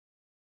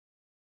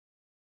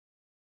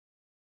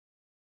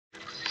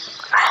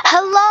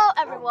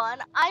everyone,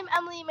 I'm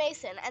Emily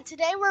Macyn, and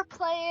today we're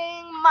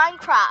playing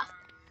Minecraft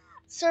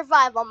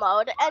Survival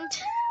Mode,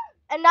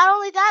 and not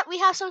only that, we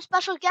have some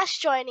special guests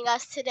joining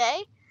us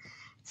today,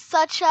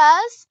 such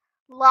as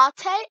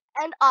Latte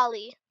and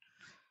Ollie.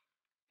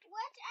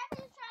 What are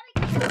you trying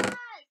to get us?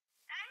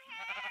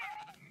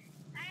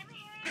 I'm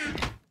here.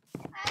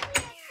 I'm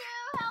here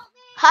too. Help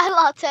me. Hi,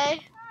 Latte.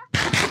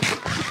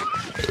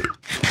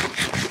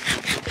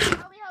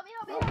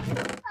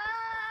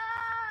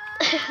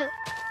 Help me.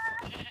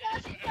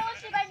 Tell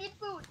us if I need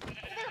food. Give me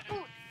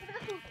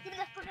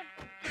the food.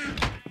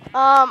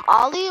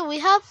 Ollie, we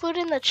have food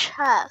in the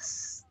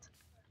chest.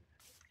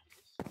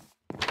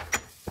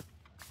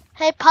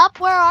 Hey, Pup,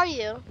 where are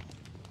you?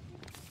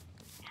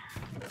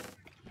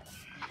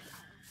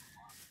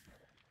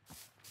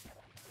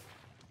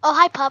 Oh,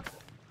 hi, Pup.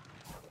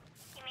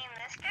 You mean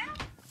this guy?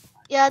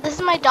 Yeah, this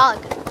is my dog.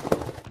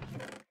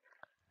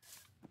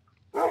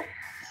 I'm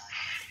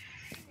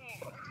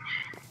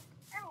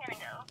gonna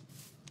go.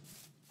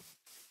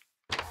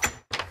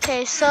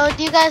 Okay, so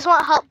do you guys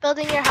want help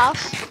building your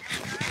house?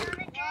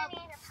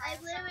 I'm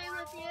living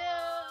with you.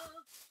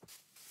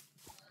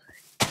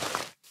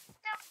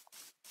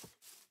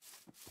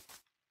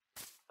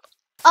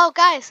 Oh,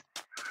 guys,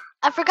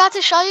 I forgot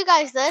to show you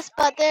guys this,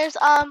 but there's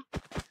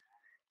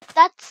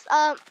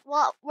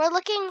well, we're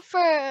looking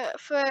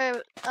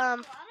for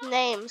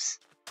names.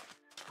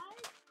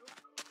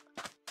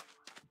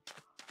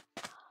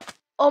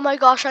 Oh my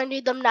gosh, I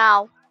need them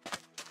now.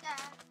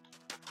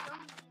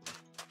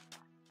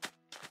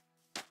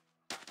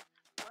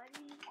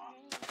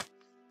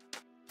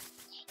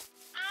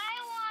 I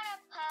wanna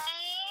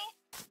play.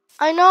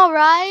 I know,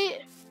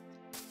 right?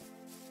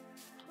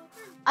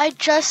 I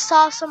just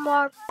saw some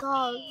more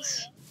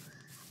dogs.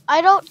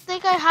 I don't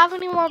think I have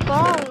any more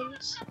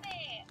bones.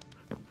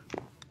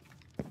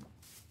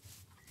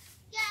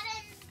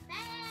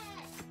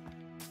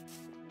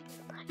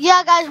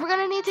 Yeah, guys, we're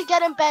gonna need to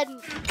get in bed.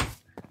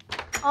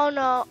 Oh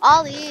no,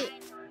 Ollie,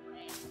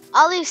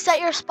 set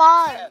your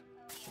spawn.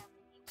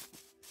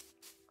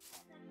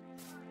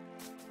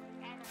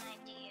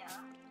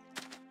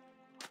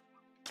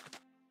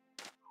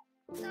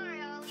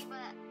 Sorry, Ollie,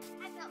 but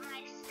I built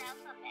myself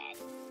a bed,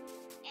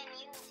 and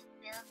you need to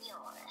build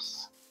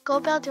yours. Go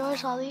build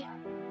yours, Ollie.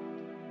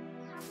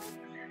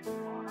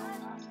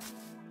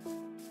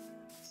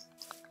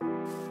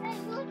 Hey,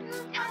 look,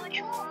 how much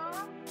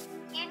wool?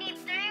 You need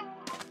 3 wool.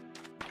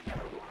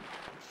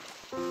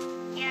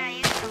 Yeah, you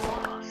need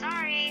wool.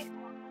 Sorry.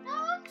 That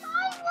was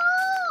my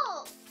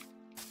wool.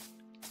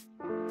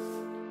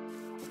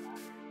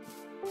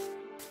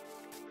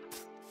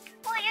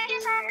 Well, you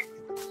just had.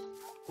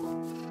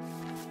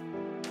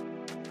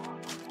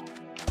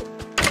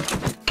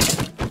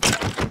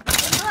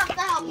 You have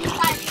to help me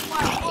find some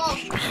more wool.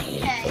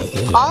 Okay.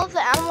 All of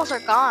the animals are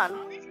gone.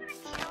 Ollie's gonna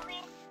kill me.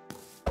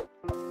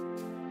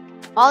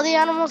 All the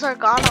animals are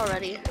gone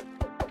already.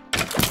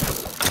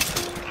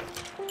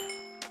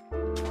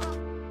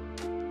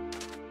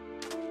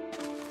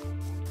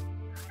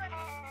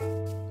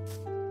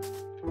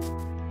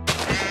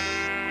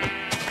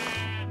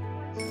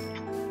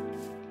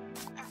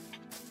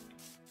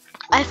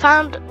 I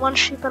found one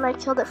sheep and I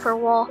killed it for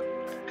wool.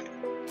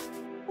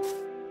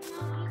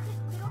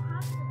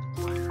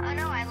 Oh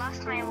no, I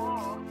lost my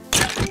wool.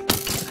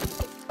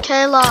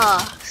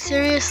 Kayla,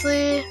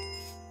 seriously?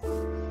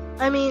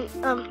 I I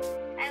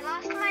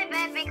lost my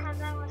bed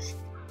because I was.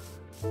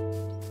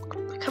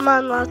 come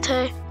on,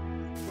 Latte.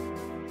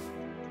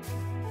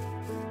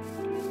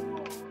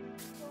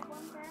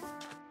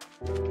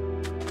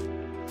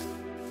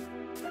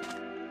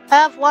 I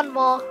have one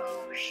wool.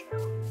 Oh shoot.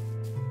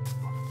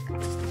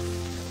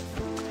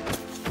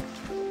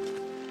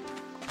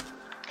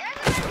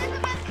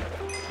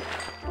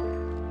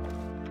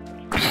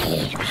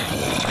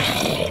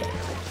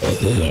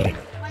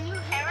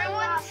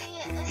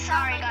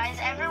 Sorry guys,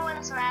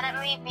 everyone's mad at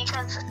me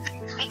because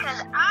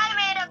I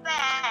made a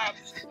bed.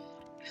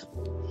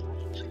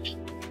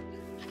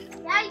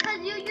 Yeah, because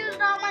you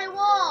used all my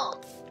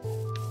wool.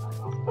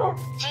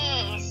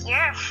 Jeez,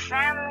 you're a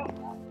family.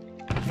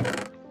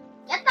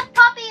 Get the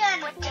puppy in.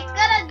 It's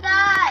gonna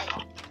die.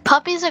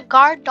 Puppy's a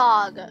guard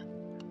dog.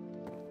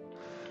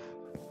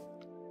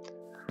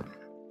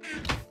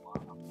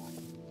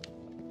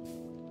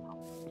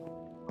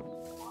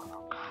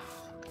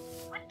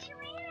 What do you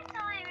mean it's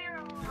Olivia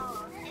wool?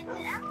 It's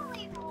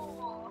Emily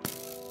wool.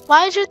 Why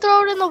did you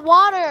throw it in the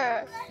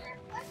water?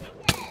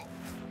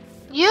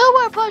 You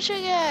were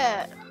pushing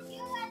it.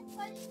 You had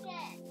pushed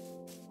it.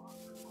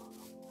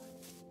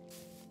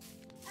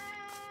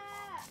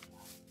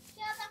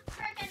 Kill the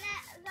freaking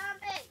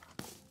zombie.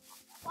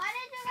 Why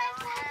did you guys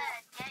push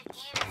it?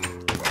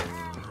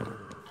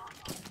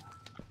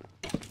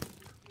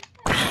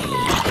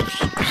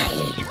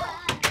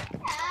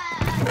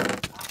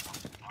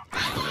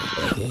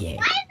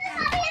 Why is this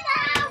not in the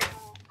house?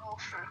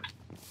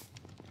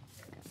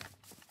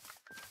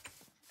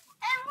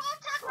 And who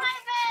took my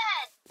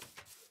bed?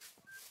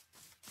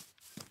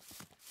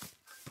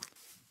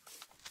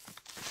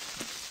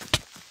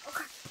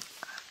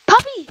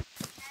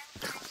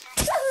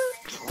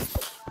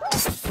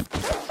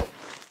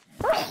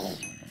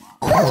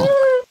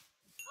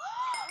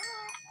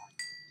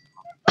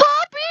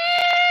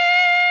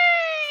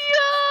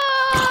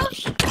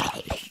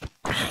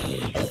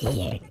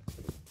 Puppy!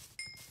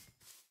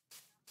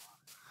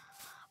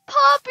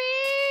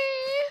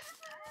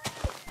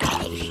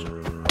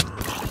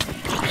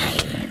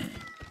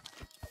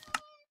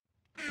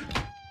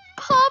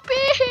 Puppy!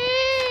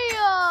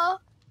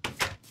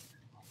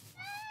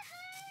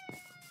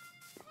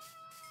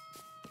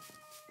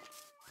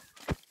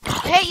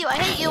 I hate you, I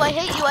hate you, I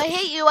hate you, I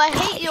hate you, I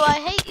hate you, I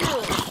hate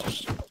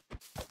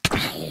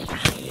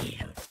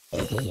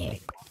you.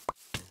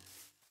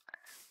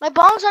 My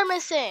bones are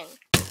missing.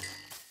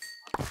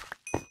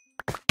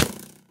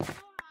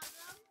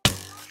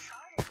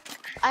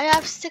 I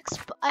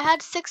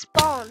had 6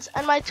 bones,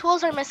 and my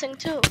tools are missing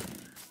too.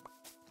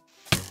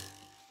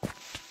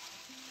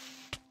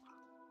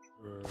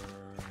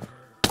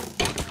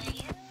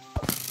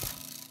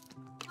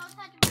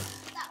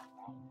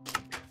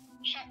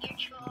 Check your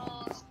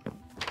tools.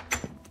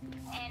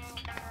 And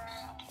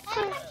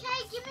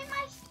Hey, give me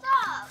my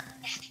stuff.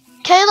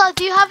 Kayla,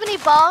 do you have any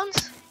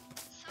bones?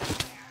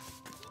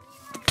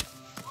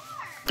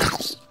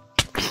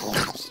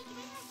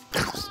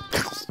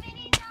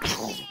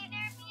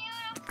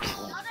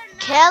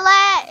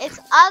 Kayla, it's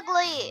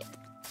ugly.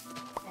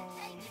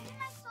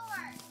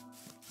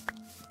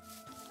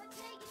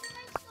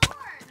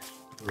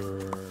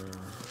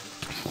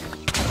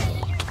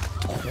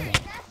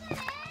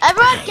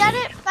 Everyone, get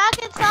it back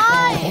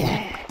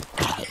inside.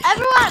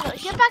 Everyone,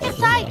 get back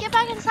inside. Get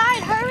back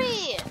inside.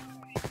 Hurry.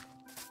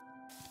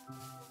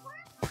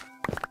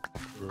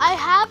 I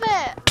have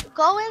it.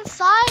 Go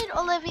inside,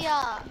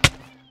 Olivia.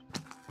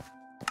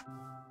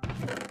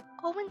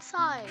 Go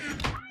inside.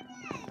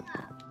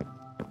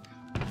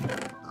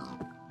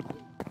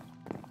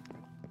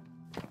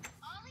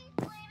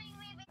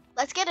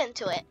 Let's get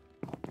into it.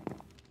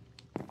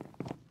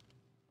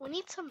 We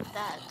need some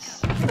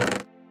beds.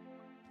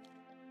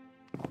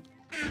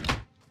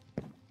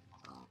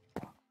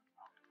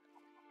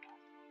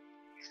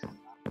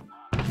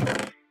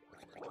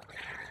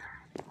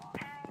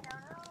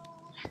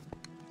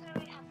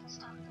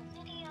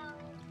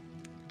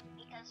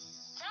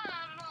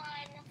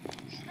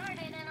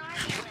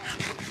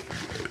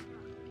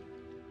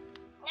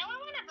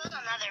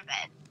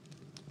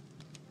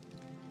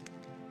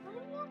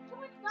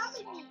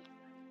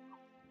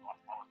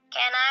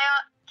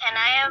 Can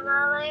I have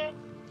Ollie?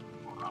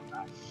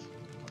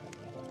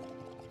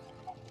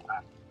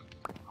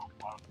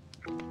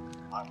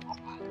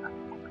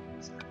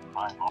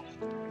 Oh.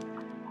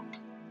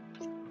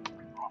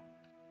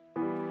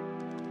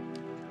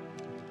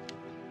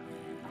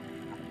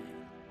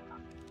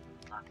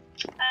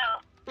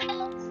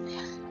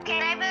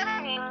 Can I build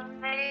a new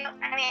video?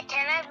 I mean,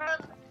 can I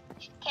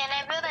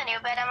build a new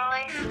bed,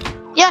 Emily?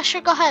 Yeah,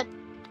 sure, go ahead.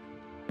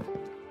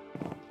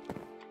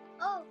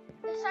 Oh,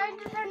 it's starting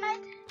to turn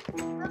night.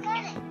 Look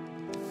at it.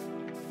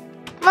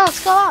 No,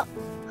 let's go out.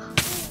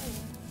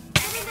 I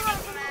need to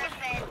make my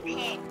bed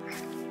pink.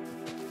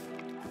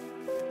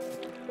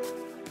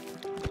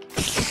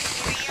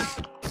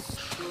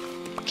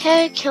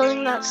 Okay,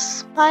 killing that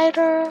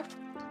spider.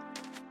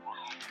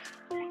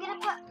 I'm gonna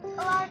put a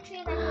lot of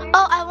trees in here.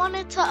 Oh, I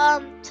wanted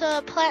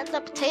to plant the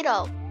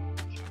potato.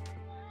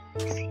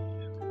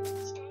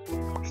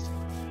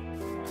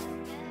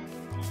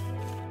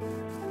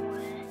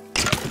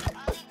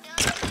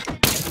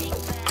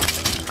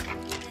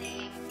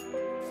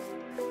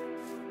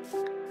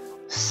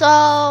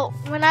 So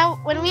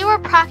when we were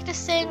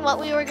practicing what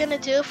we were gonna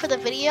do for the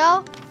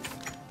video,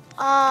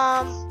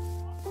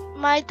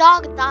 my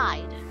dog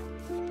died.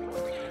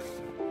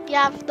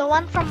 Yeah, the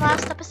one from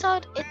last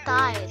episode, it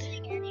died.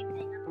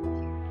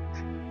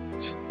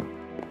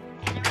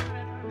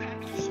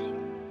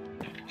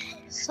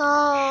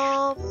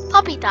 So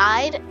puppy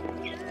died.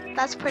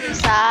 That's pretty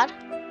sad.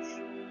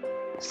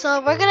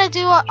 So we're gonna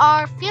do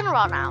our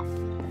funeral now.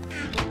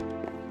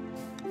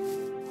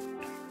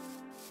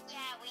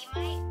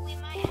 We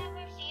might have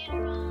a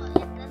funeral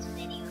in this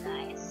video,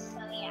 guys.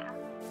 So yeah.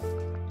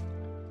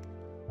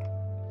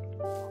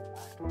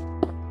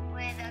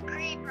 With a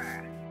creeper.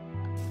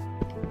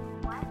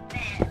 What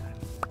then?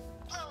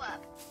 Blow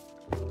up.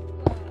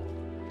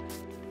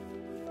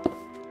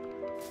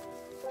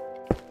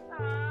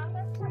 Aw,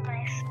 that's so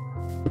nice.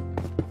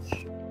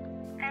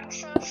 I'm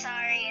so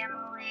sorry,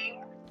 Emily.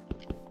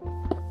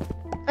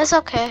 It's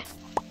okay.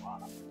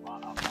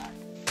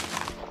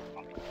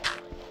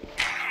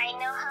 I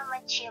know how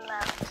much you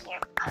love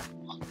your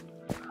puppy.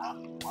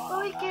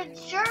 Well, we could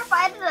sure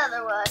find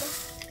another one.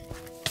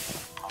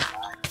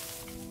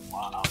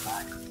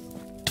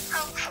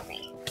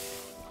 Hopefully.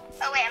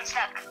 Oh wait, I'm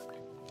stuck.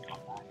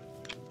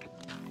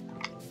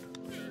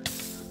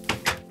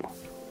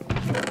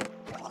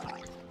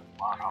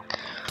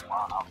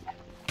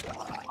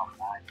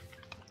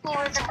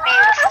 Oh, it's a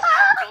beautiful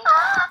puppy.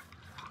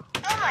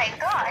 Oh my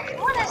gosh,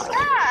 what is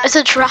that? It's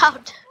a drown.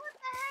 What the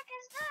heck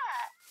is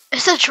that?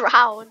 It's a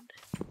drown.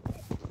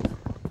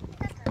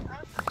 That's an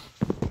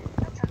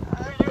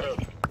ugly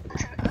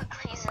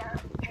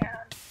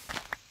drown.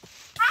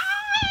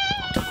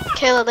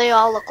 Kayla, they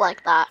all look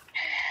like that.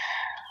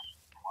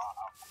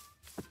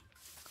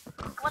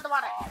 Go in the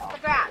water. The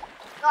ground.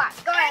 Go on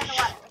in the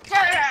water.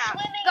 Turn around.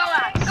 Go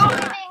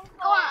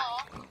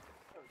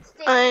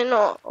I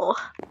know. What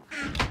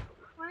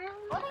are you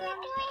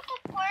doing to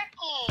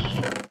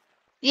Porky?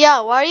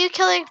 Yeah, why are you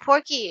killing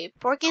Porky?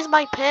 Porky's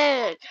my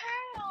pig.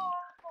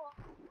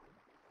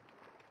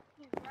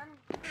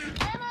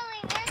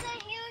 Emily, there's a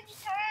huge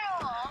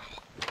turtle.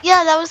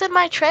 Yeah, that was in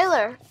my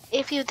trailer.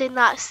 If you did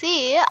not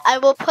see, I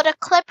will put a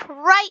clip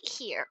right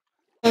here.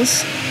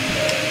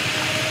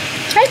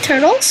 Hi,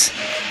 turtles.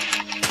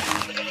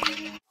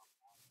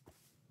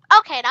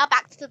 Okay, now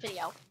back to the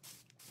video.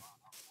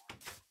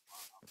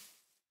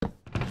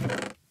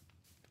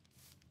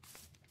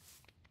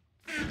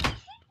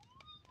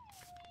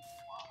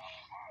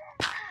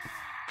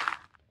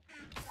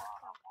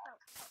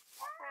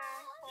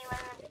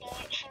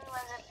 She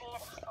was a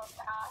beautiful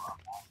dog.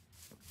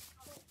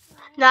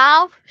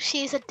 Now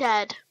she's a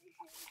dead.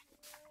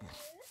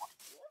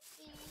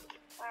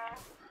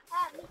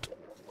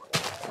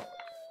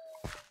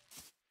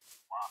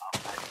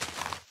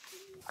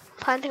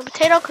 Planting a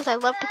potato because I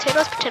love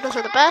potatoes. Potatoes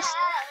are the best.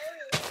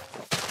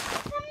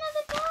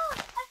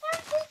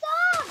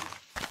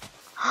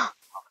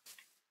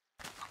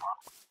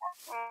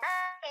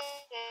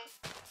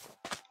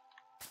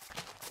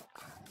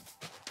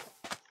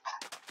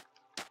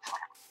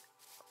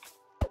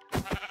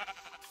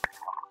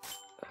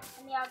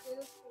 I'll do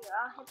this for you.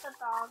 I'll hit the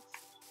dogs,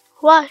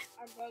 Why?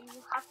 and then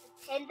you have to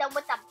pin them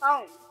with a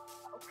bone.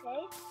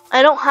 Okay?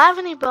 I don't have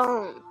any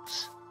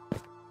bones.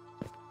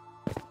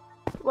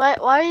 Why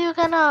are you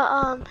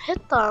gonna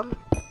hit them?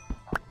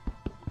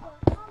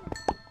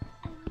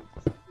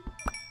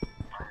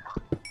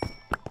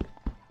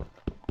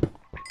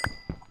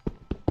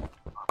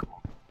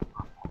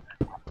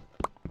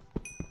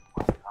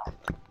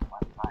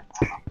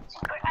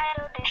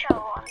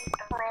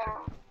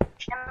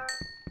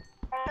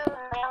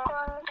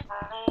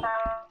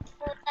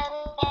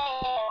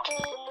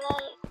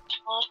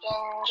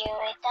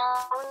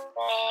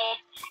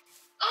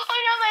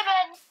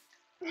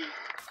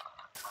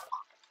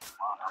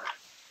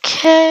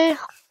 Okay.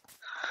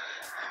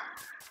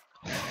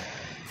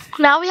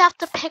 Now we have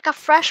to pick a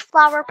fresh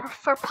flower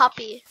for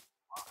Puppy.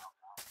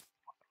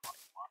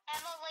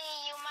 Emily,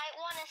 you might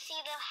want to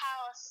see the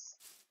house.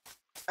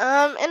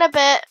 In a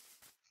bit.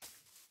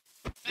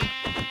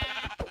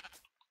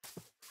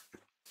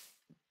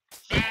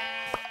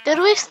 Did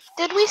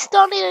we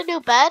still need a new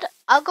bed?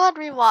 I'll go and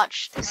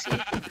rewatch to see.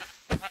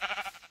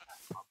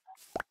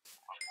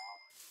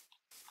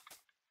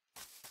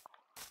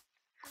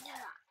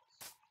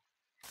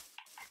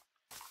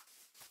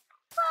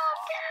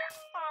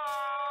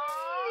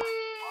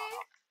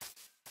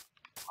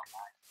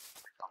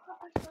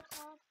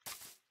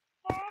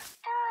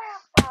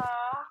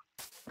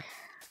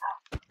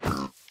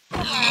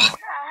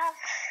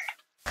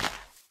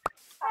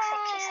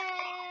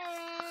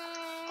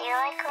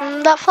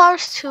 That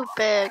flower's too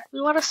big.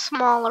 We want a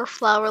smaller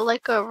flower,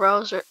 like a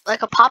rose or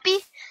like a poppy.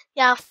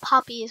 Yeah,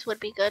 poppies would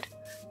be good.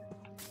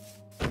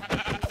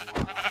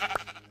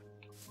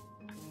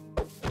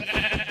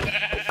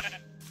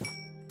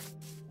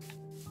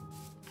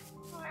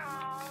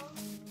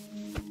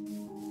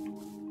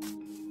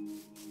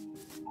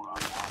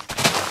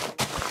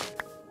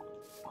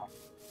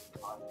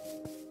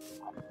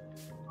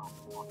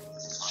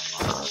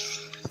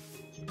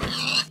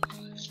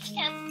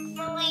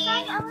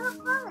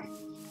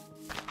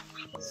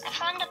 I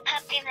found a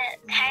puppy that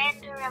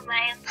kind of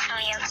reminds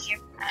me of your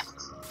pet.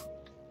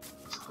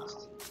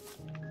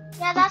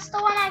 Yeah, that's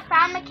the one I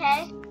found,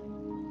 McKay.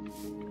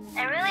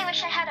 I really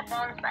wish I had a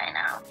bone by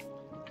now.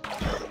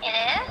 It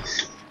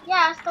is?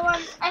 Yeah, it's the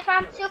one. I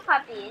found two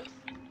puppies.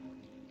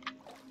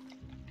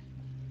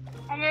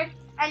 And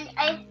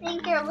I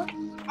think you're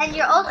looking. And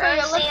you're also Where's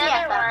you're looking the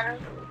at other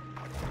them.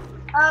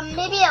 one?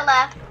 Maybe it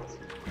left.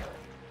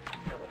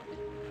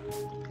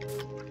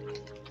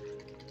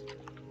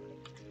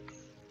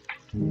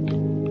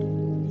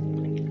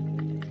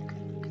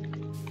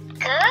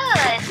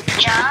 Good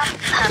job,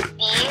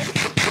 puppy.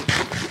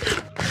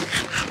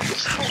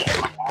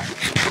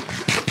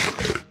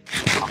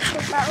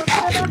 Does that look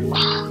good?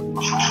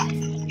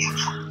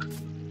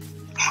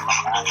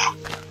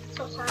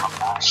 So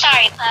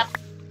Sorry, pup.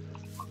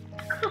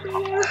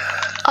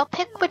 I'll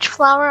pick which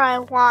flower I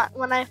want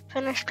when I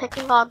finish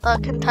picking all the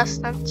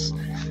contestants.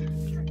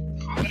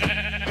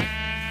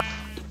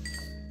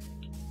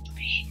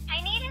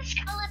 I need a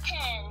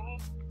skeleton.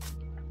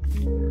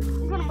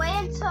 You can wait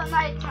until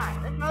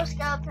nighttime. There's no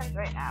skeletons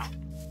right now.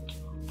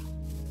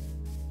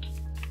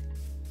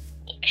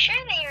 Sure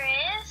there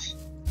is.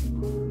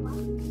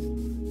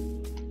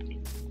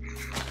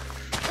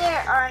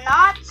 There are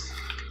not.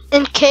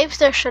 In caves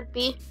there should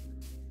be.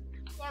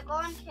 Yeah, go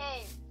in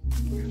cave.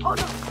 Oh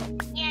no.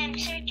 Yeah, I'm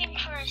searching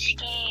for a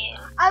scale.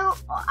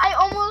 I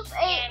almost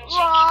ate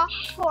raw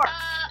pork.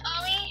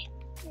 Ollie?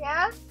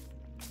 Yeah?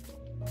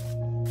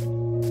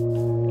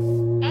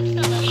 That's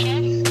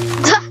delicious.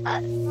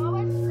 No,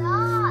 it's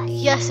not.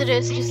 Yes, it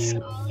is. It's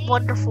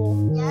wonderful.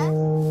 Yes?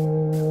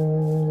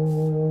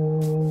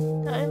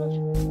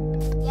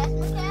 Yes,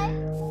 McKay?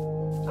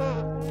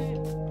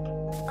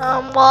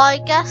 Well, I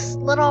guess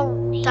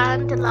little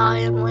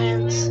dandelion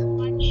wins.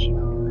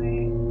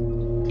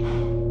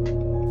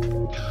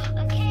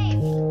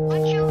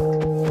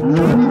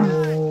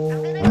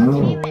 gonna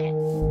achieve it.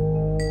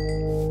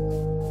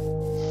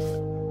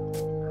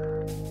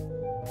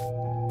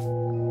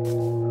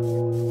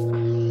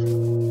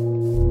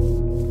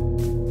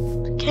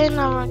 Okay,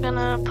 now we're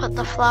gonna put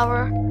the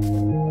flower.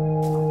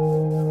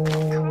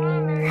 Come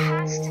on, there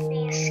has to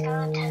be a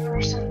skeleton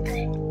or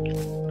something.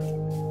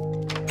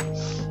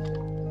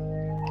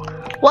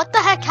 What the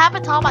heck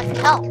happened to all my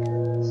kelp? Oh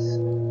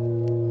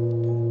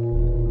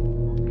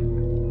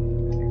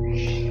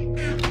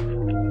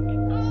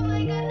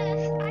my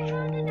goodness, I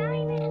found a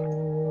diamond.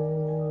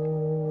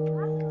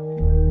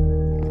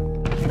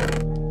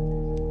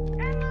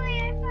 Emily,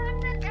 I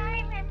found a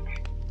diamond.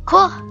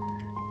 Cool.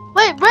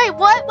 Wait,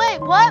 what?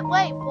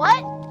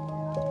 What?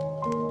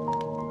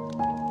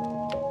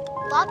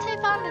 Latte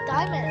found a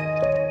diamond.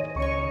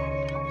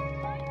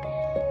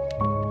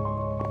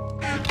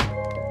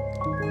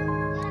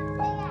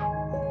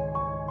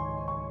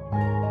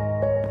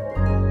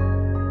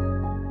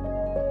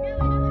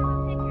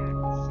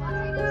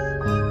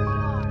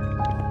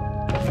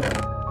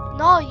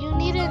 No, you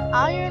need an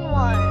iron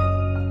one.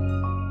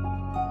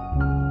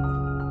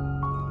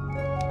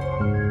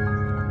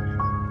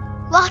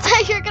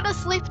 Latte, you're gonna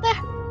sleep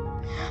there?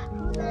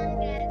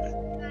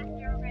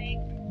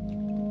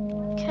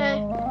 Okay.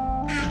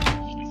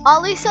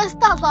 Ollie says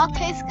that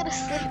Latte's gonna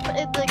sleep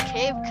in the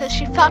cave because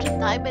she found a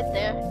diamond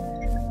there.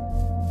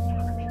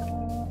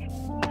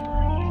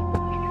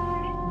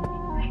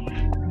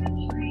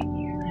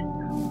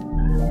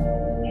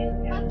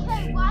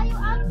 Okay, why you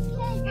out of the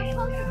cave? You're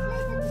supposed to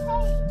sleep in the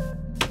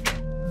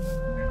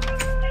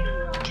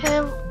cave. Okay,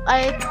 I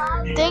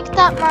think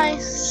that my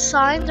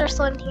signs are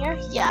still in here.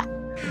 Yeah.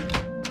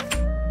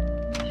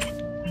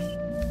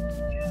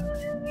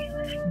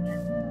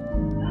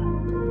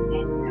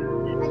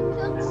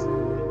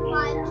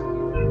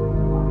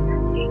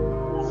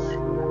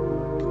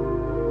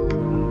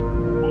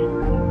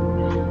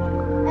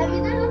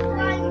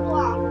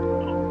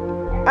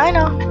 I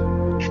know.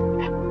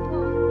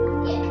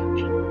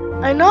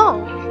 I know.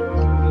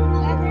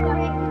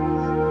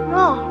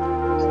 No.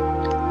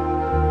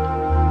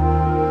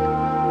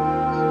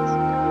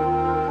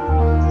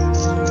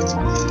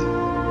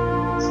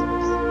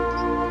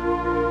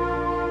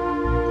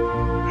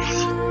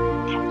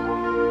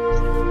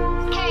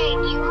 Okay,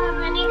 do you have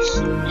any? Does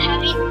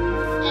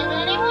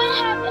anyone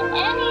have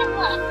any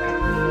luck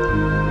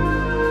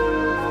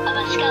of a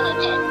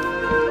skeleton?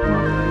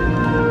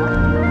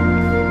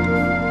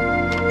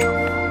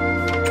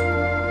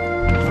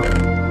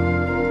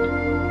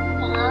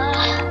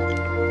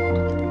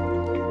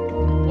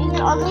 You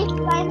can only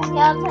find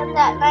skeletons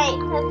at night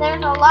because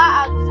there's a lot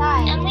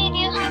outside. Emily, do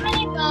you have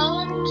any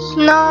bones?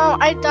 No,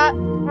 I died.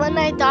 When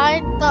I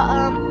died,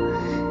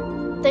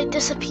 they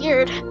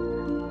disappeared.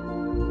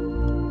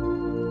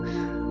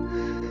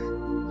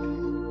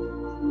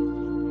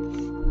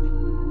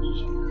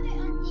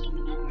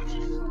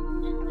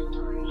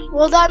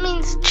 Well, that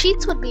means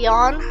cheats would be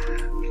on.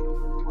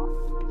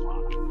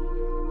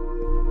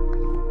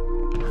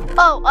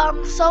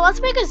 Oh, so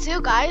let's make a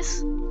zoo,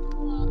 guys.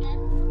 Well, then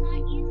we'll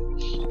not use the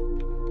cheat.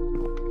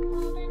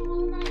 Well, then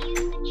we'll not use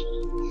the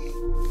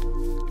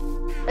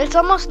cheat. It's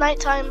almost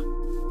nighttime.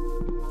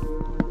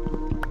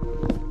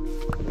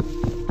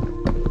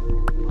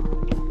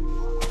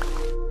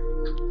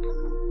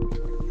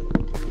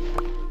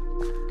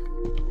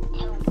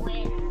 To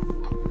win.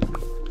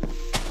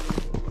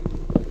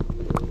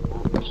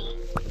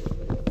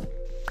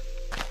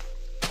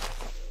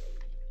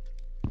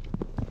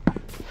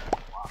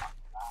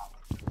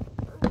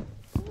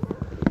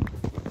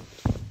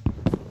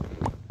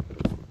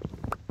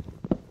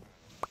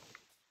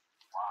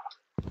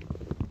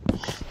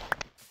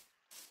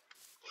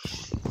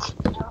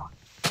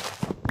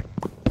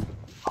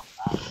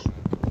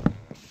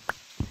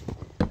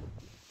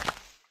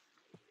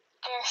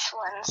 This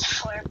one's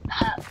for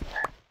Pup.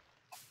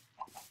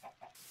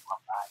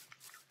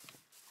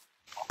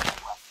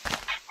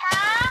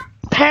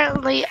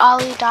 Apparently,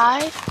 Ollie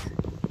died.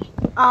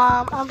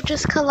 I'm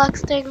just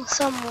collecting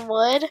some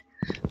wood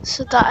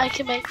so that I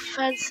can make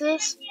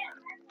fences.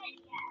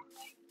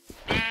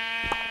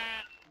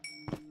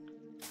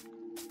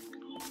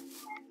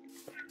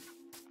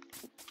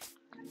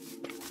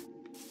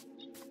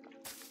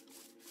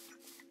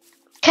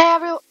 Okay,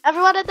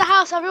 everyone in the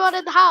house, everyone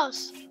in the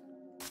house.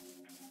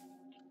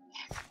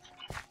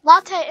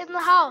 Latte in the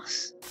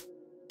house.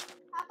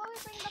 How about we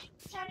bring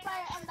the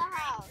campfire in the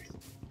house?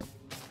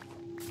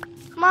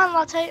 Come on,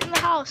 Latte in the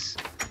house.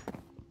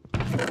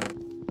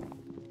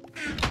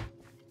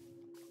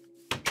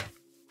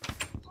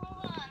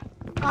 Hold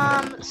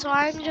on. So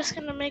I'm just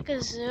gonna make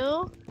a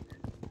zoo.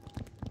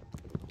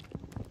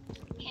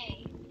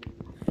 Okay.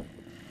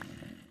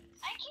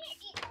 I can't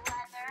eat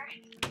leather.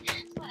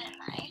 What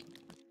am I?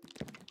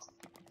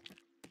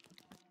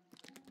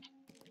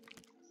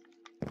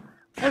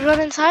 Everyone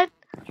inside?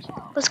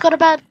 Let's go to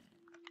bed.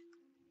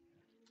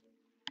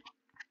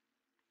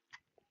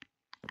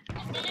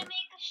 I'm gonna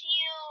make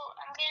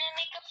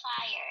a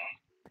fire.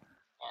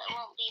 It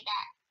won't be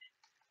that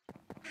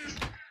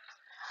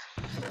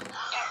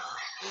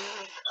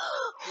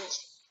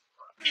dark.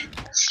 I'm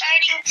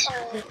starting to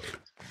move.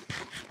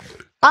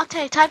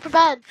 Latte, time for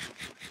bed.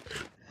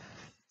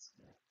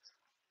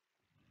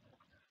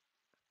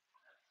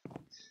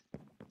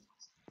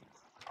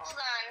 Hold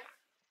on.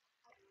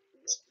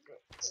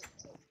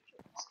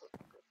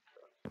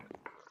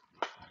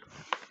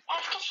 I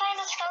have to find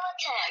a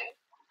skeleton.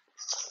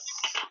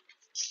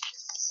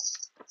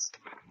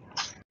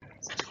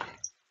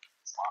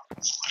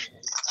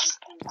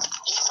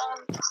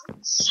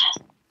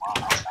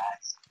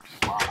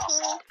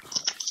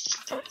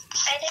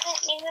 I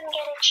didn't even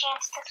get a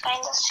chance to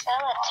find a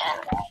skeleton.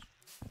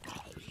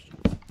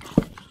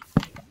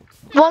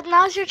 Well,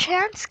 now's your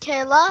chance,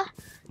 Kayla.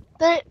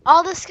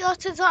 All the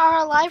skeletons that are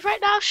alive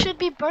right now should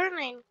be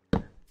burning. A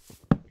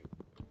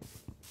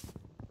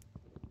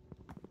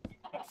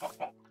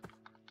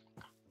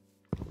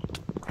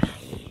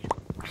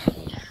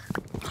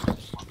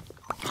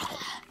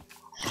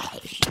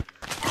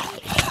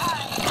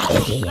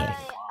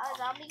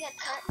zombie gets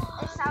hurt,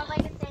 it sounds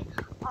like it's saying,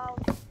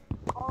 Ollie.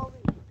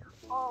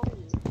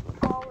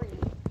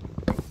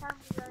 It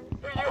sounds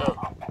really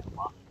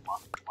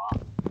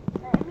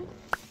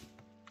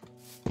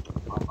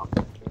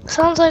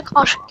Sounds like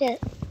Oshke.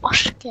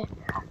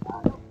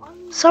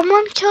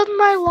 Someone killed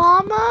my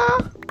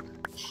llama?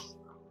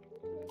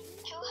 Who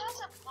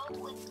has a boat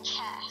with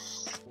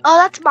chests? Oh,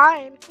 that's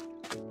mine.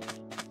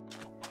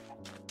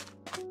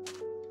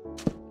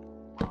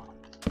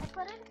 I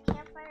put in a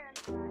campfire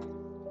inside.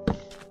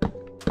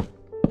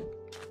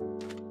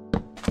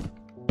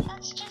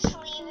 Let's just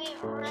leave it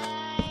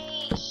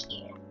right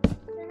here.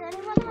 Does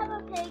anyone have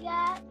a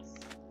pickaxe?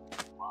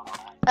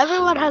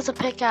 Everyone has a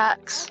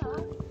pickaxe.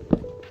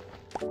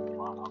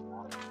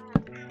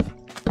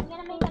 I'm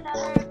gonna make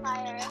another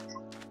fire.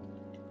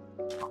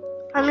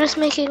 I'm just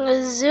making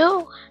a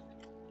zoo.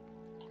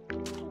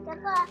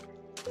 Get that.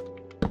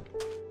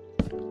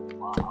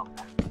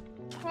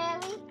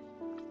 Haley?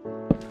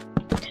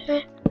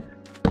 Okay.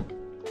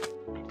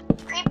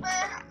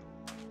 Creeper.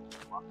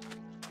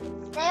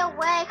 Stay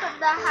away from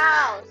the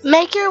house.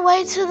 Make your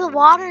way to the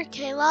water,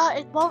 Kayla.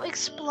 It won't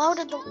explode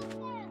in the...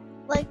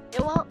 Like,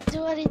 it won't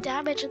do any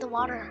damage in the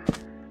water.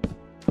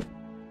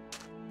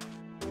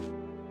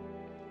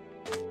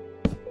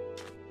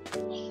 I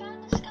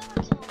found a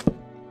skeleton.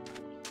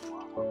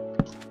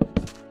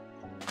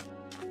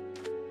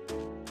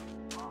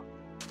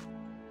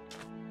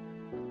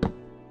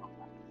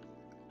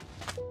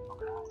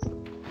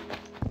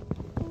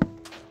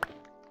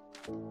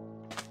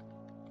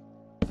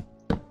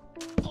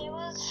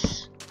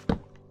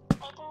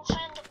 I didn't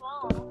find the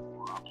bone.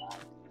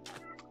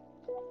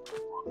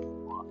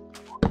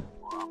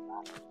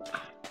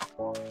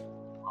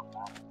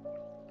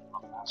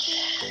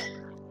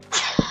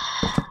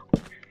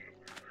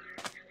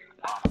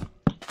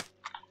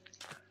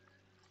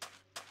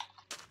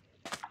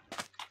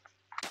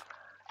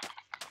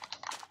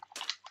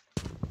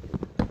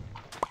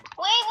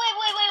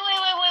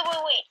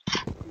 Wait.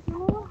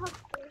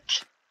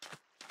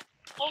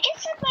 You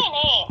just said my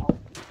name.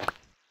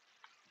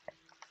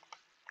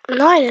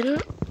 No, I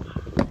didn't.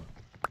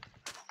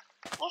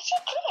 Yes, you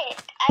did.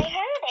 I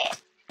heard it.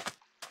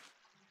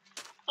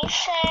 You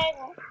said...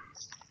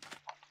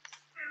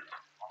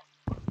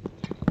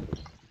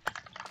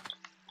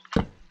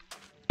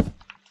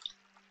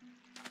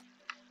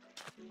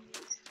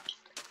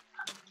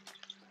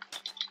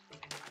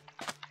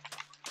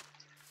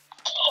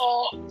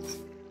 Okay.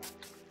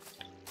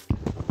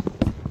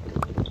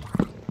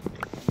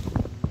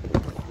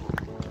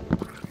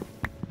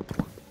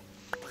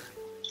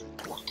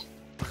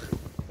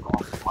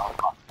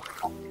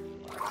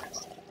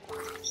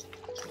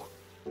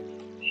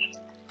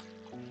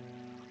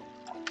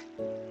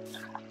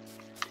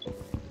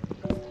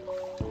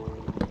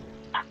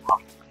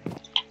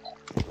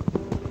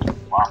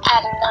 I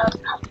don't know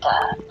about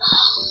that.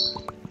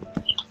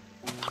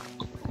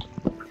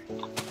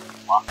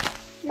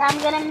 Now I'm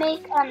gonna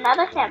make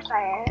another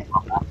campfire.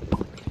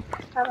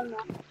 Oh no.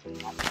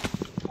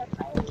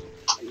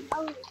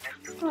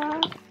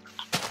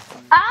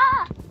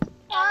 Ah!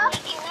 I'm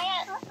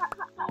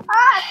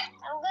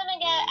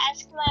gonna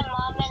ask my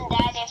mom and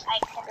dad if I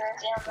could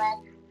reveal my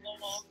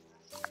name.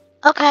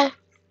 Okay.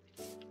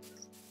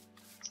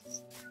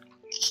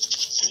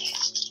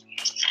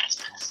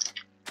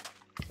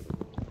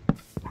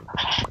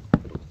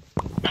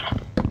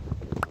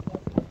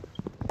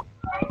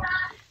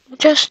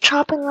 Just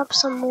chopping up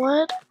some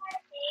wood.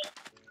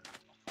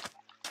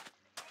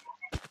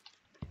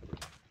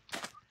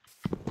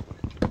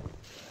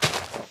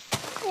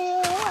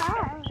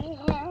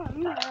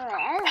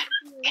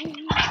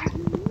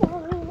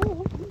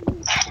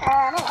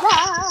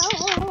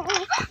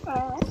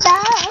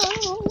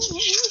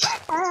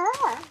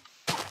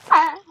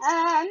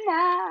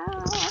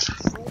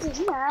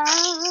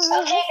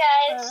 Okay,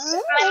 guys.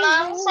 My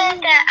mom said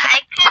that I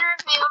could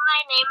reveal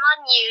my name on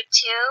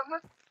YouTube.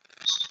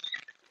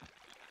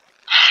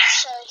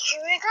 So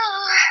here we go.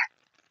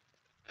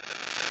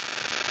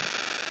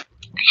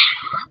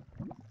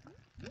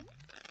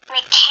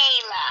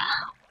 Kayla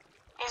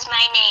is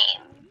my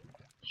name.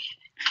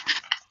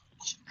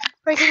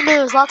 Breaking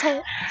news, Latte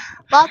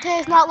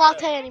is not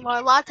Latte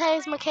anymore. Latte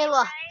is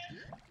Michaela.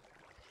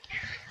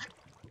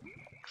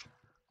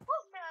 So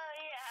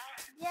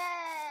yeah.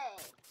 Yay!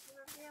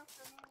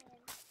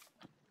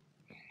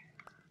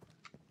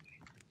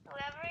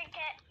 Whoever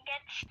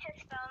gets to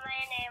spell my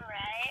name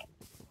right.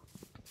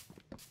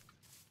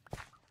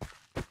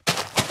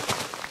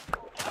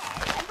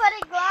 I'm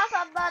putting glass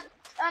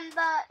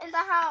in the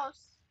house.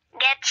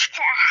 Gets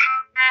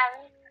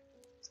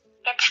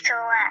to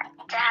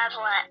what? To have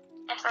what?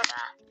 I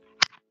forgot.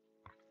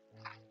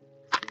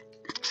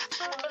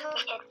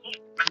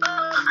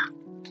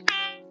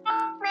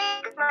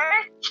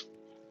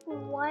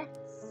 What?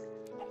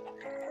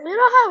 We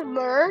don't have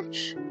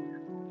merch.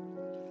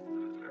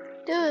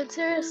 Dude,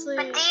 seriously.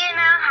 But do you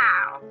know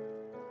how?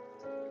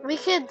 We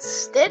could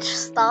stitch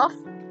stuff.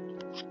 Oh,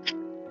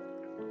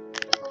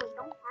 we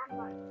don't have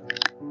one.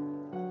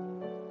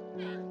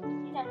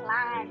 You just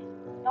lying.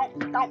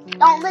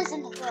 Don't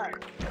listen to her.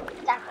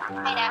 That's I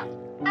lying.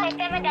 know. Hi,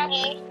 I'm a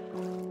doggy.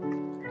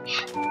 And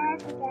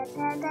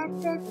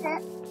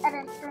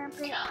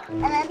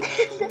then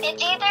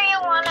It's either you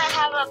want to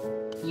have a.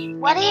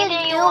 what do you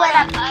Either do want when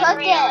I'm an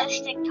cooking?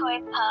 unrealistic toy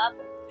pup,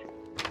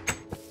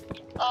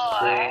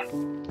 or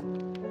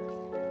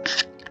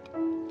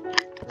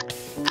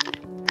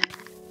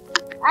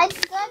I'm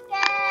cooking.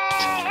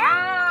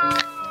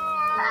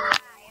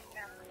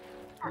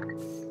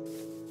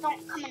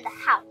 Don't come in the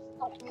house.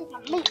 Don't pick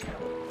on me.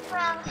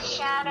 well,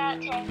 shout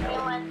out to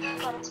everyone who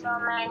can spell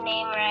my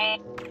name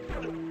right.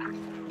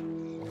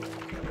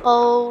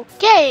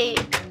 Okay.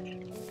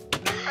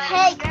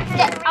 Hey,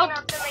 get out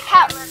of the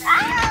house.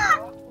 Ah!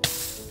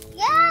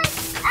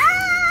 Yes.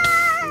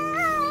 Ah!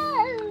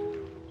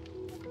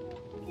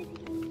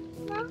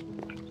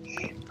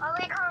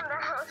 Ollie, calm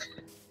down.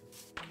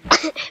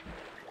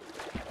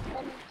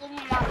 Give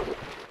me mommy.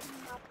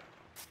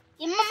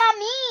 Give me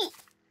mommy.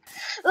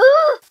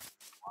 Ooh.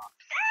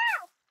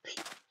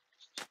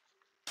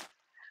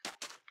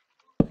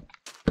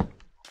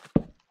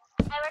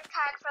 I worked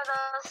hard for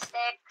those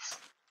sticks.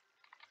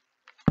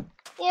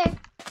 Here.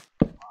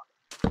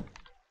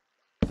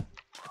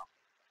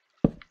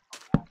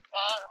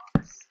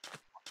 Thanks.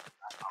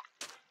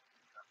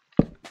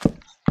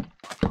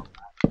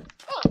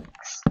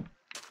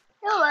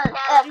 Now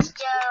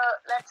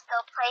let's go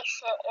place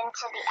it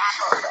into the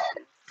apple bin.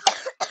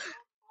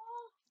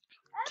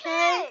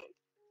 Okay.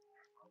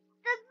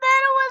 This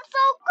banner was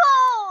so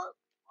cold.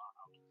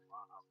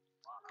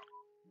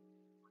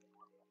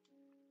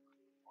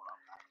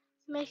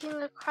 Making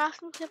a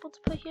crafting table to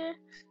put here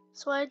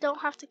so I don't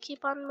have to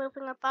keep on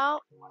moving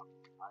about.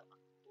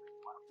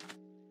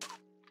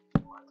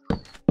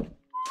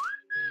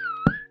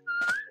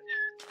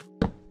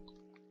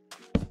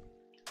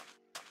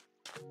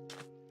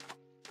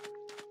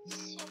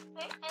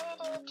 Super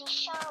edited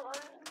shower.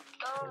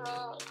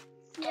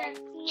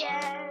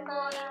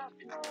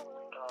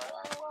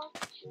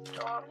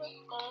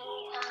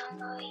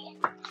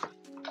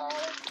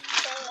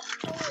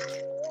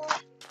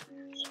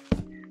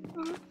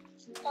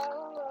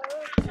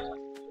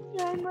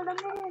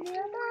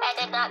 I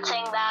did not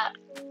sing that.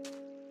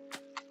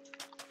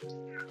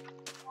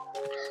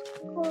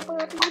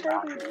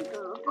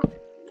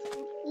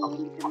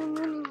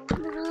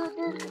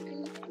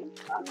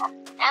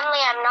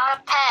 Emily, I'm not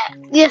a pet.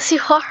 Yes, you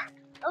are.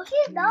 Oh,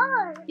 she's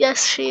done.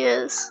 Yes, she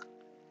is.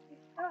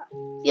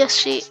 Yes,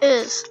 she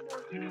is.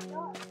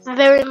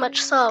 Very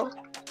much so.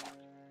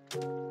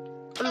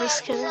 I'm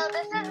just kidding. So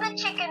this is the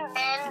chicken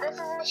bin, this is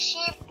the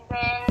sheep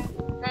bin,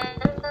 this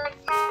is the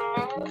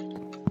cat bin,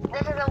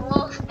 this is a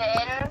wolf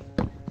bin,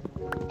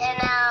 and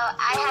now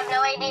I have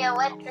no idea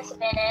what this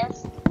bin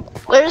is.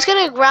 We're just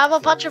gonna grab a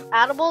bunch of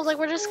animals, like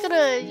we're just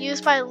gonna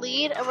use my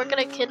lead and we're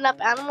gonna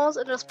kidnap animals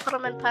and just put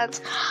them in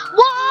pens.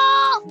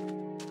 Wolf!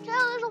 Kayla,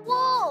 there's a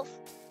wolf!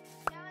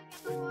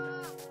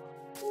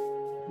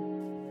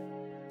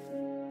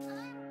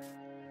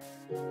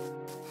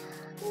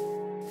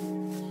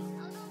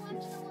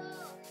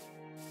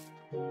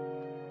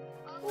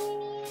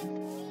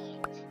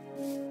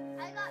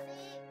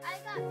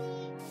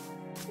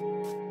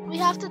 We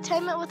have to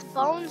tame it with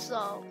bones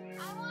though.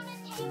 I want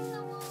to tame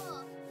the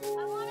wolf.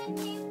 I want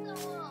to tame the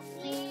wolf,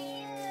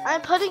 please.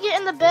 I'm putting it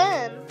in the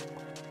bin.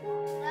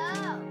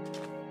 No.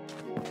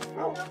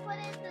 Don't put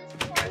it in this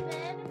poor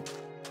bin.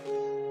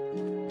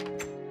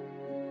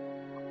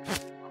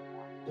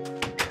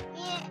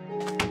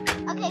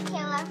 Okay,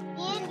 Kayla.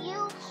 Me and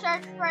you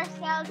search for a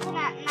skeleton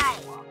at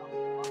night.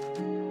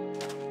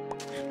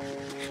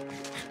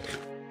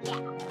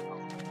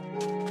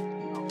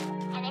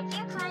 And if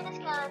you find a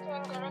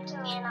skeleton, give it to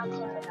me and I'll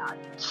tame the dog.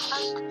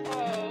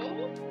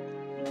 Okay.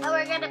 And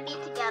we're gonna be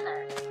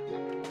together.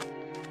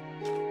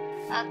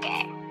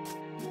 Okay.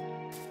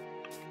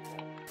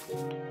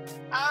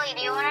 Ollie,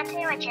 do you want to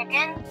tame a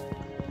chicken?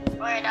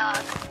 Or a dog?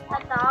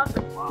 A dog.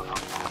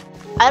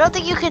 I don't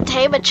think you can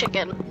tame a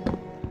chicken.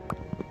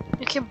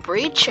 You can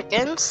breed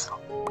chickens.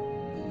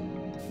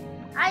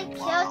 I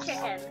kill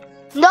chickens.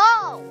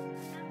 No!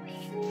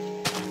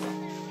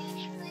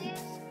 Emily,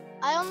 please.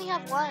 I only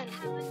have one.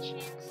 Have a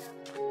chance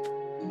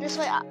of This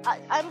way.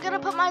 I'm gonna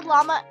put my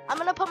llama. I'm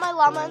gonna put my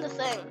llama in the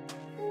thing.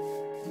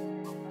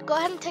 Go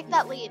ahead and take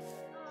that lead.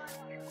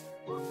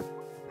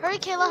 Hurry,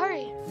 Kayla,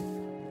 hurry.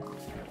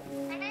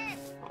 I did.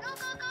 Go,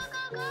 go, go,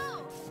 go,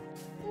 go.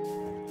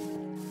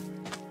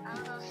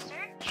 I'll go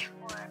search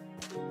for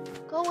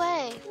Go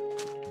away.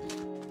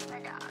 the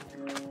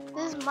dog.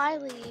 This is my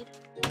lead.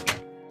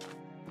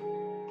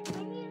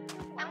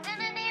 I'm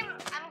gonna name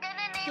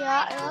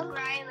Yeah, my dog and?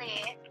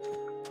 Riley.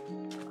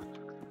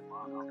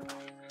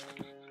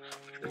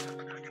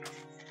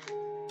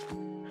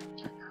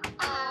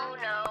 Oh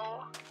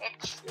no,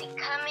 it's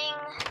becoming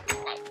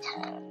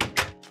nighttime.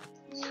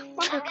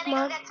 Okay, I'm come gonna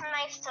on. go get some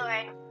nice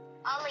sword.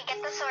 Ollie,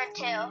 get the sword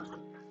too.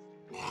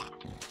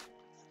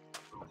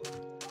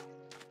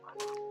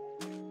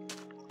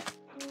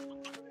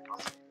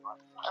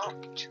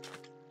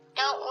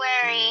 Don't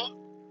worry.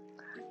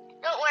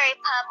 Don't worry,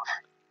 pup.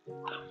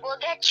 We'll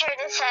get your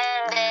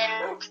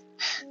descendants.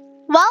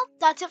 Well,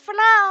 that's it for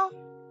now.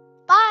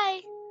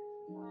 Bye.